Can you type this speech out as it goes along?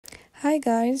Hi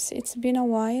guys, it's been a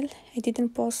while. I didn't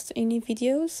post any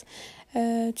videos.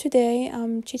 Today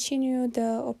I'm teaching you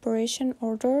the operation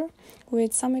order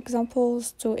with some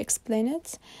examples to explain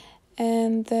it.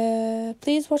 And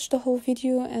please watch the whole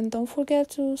video and don't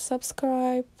forget to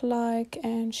subscribe, like,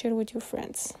 and share with your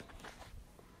friends.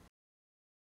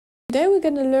 Today we're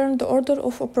going to learn the order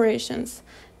of operations.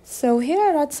 So here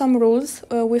I write some rules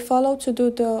we follow to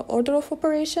do the order of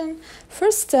operation.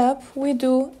 First step, we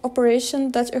do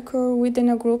operation that occur within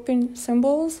a group in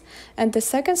symbols. And the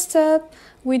second step,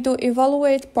 we do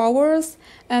evaluate powers.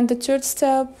 And the third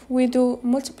step, we do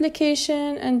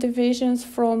multiplication and divisions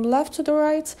from left to the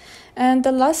right. And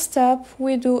the last step,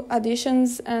 we do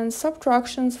additions and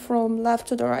subtractions from left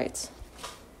to the right.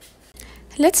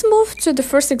 Let's move to the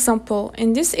first example.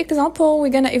 In this example, we're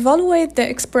going to evaluate the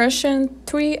expression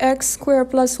 3x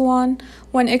squared plus 1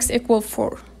 when x equals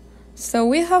 4. So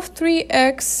we have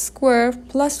 3x squared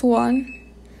plus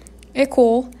 1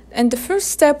 equal, and the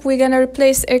first step, we're going to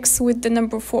replace x with the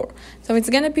number 4. So it's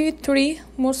going to be 3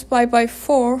 multiplied by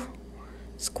 4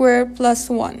 squared plus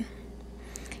 1.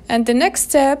 And the next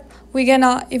step, we're going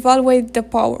to evaluate the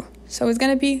power. So it's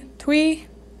going to be 3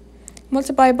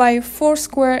 multiplied by 4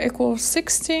 squared equals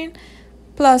 16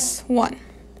 plus 1.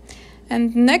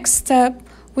 And next step,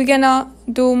 we're gonna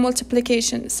do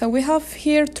multiplication. So we have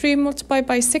here 3 multiplied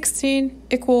by 16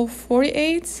 equals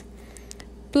 48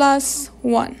 plus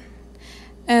 1.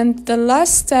 And the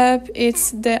last step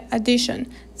is the addition.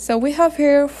 So we have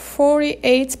here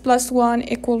 48 plus 1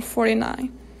 equals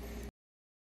 49.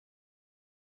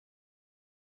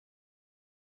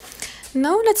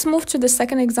 Now let's move to the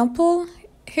second example.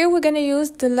 Here we're going to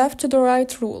use the left to the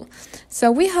right rule.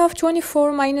 So we have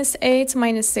 24 minus 8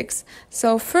 minus 6.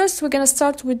 So first we're going to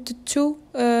start with the two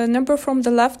number from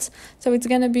the left. So it's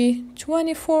going to be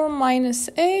 24 minus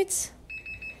 8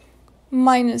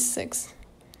 minus 6.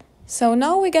 So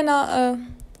now we're going to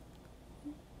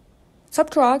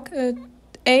subtract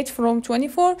 8 from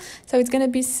 24. So it's going to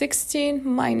be 16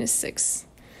 minus 6.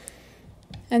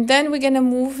 And then we're going to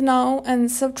move now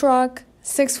and subtract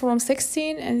 6 from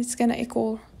 16, and it's going to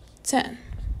equal 10.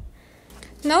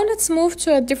 Now let's move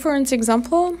to a different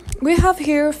example. We have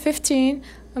here 15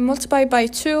 multiplied by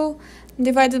 2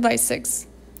 divided by 6.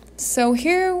 So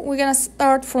here we're going to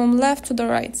start from left to the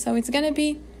right. So it's going to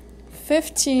be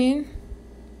 15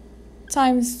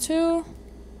 times 2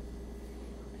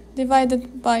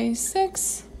 divided by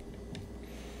 6.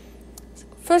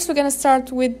 First we're going to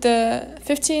start with the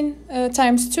 15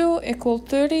 times 2 equal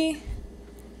 30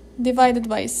 divided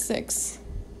by 6.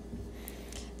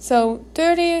 So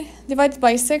 30 divided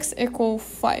by 6 equals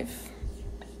 5.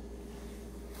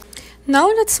 Now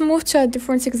let's move to a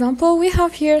different example. We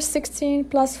have here 16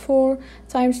 plus 4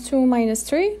 times 2 minus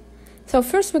 3. So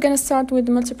first we're going to start with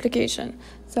multiplication.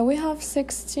 So we have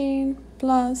 16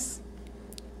 plus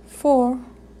 4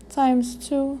 times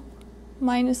 2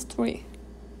 minus 3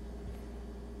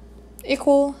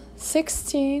 equal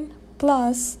 16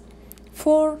 plus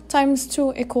 4 times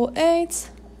 2 equal 8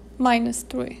 minus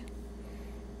 3.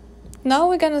 Now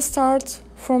we're going to start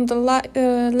from the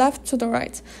left to the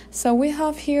right. So we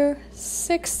have here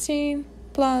 16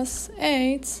 plus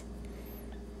 8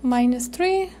 minus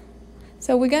 3.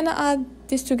 So we're going to add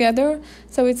this together.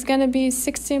 So it's going to be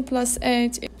 16 plus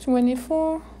 8,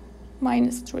 24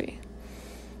 minus 3.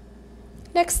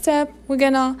 Next step, we're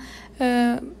going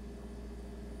to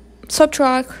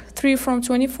subtract 3 from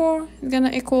 24. It's going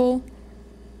to equal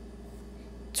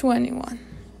 21.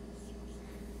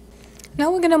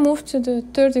 Now we're going to move to the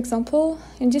third example.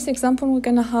 In this example, we're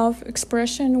going to have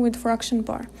expression with fraction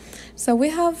bar. So we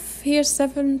have here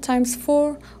 7 times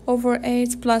 4 over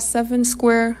 8 plus 7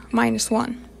 squared minus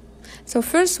 1. So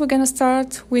first we're going to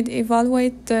start with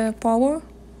evaluate the power.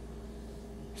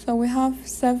 So we have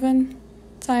 7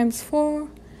 times 4,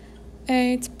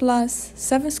 8 plus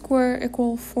 7 squared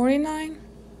equal 49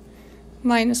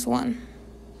 minus 1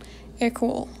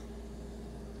 equal.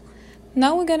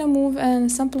 Now we're going to move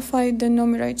and simplify the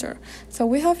numerator. So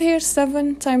we have here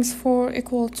 7 times 4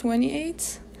 equal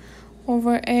 28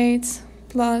 over 8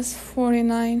 plus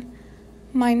 49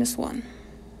 minus 1.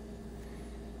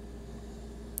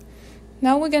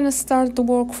 Now we're going to start the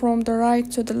work from the right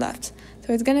to the left.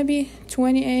 So it's going to be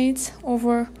 28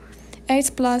 over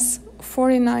 8 plus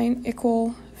 49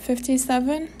 equal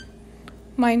 57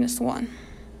 minus 1.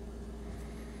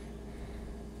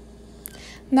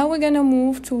 Now we're going to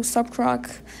move to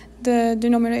subtract the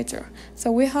denominator.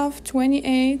 So we have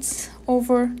 28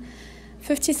 over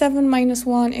 57 minus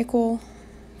 1 equal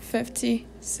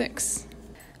 56.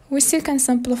 We still can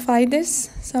simplify this.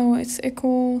 So it's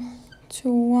equal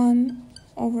to 1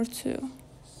 over 2.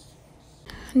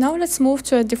 Now let's move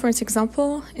to a different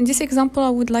example. In this example, I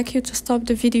would like you to stop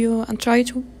the video and try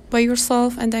it by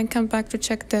yourself and then come back to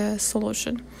check the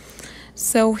solution.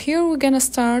 So here we're gonna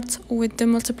start with the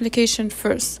multiplication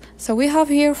first. So we have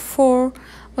here 4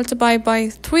 multiplied by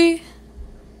 3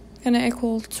 gonna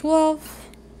equal 12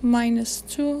 minus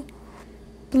 2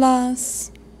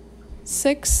 plus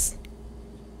 6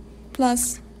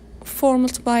 plus 4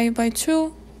 multiplied by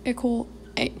 2 equal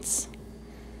 8.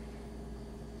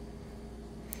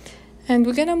 And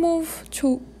we're gonna move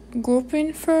to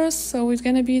grouping first, so it's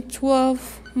gonna be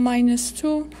 12 minus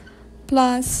 2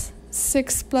 plus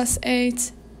 6 plus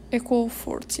 8 equal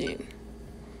 14.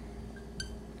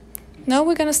 Now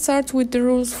we're gonna start with the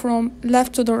rules from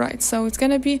left to the right, so it's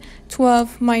gonna be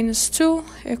 12 minus 2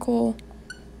 equal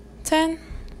 10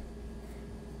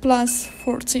 plus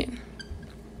 14.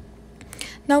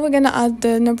 Now we're gonna add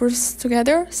the numbers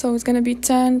together, so it's gonna be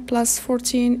 10 plus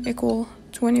 14 equal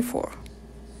 24.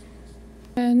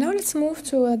 Now let's move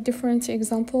to a different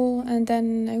example, and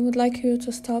then I would like you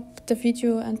to stop the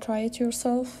video and try it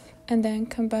yourself and then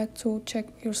come back to check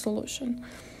your solution.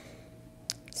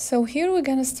 So here we're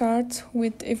gonna start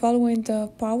with evaluating the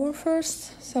power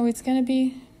first. So it's gonna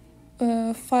be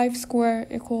 5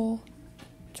 squared equal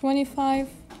 25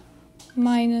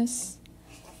 minus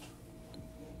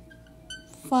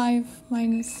 5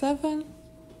 minus 7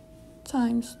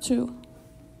 times 2.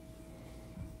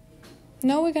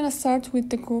 Now we're gonna start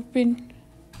with the grouping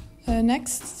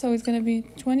next. So it's gonna be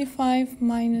 25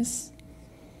 minus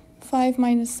 5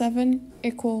 minus 7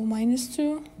 equal minus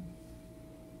 2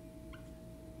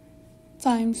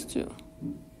 times 2.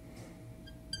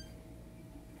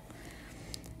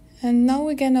 And now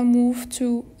we're gonna move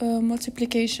to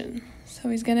multiplication. So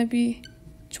it's gonna be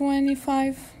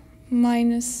 25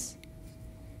 minus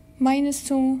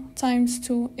 2 times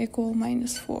 2 equal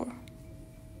minus 4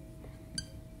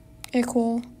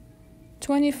 equal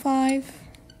 25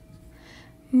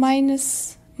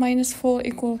 minus 4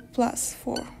 equal plus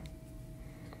 4.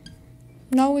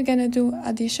 Now we're gonna do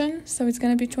addition, so it's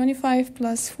gonna be 25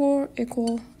 plus 4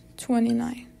 equal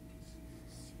 29.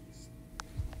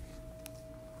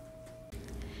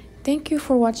 Thank you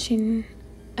for watching,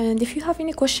 and if you have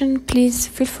any question, please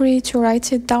feel free to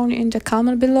write it down in the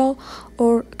comment below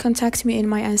or contact me in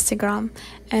my Instagram.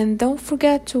 And don't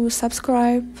forget to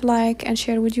subscribe, like and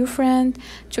share with your friend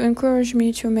to encourage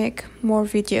me to make more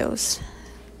videos.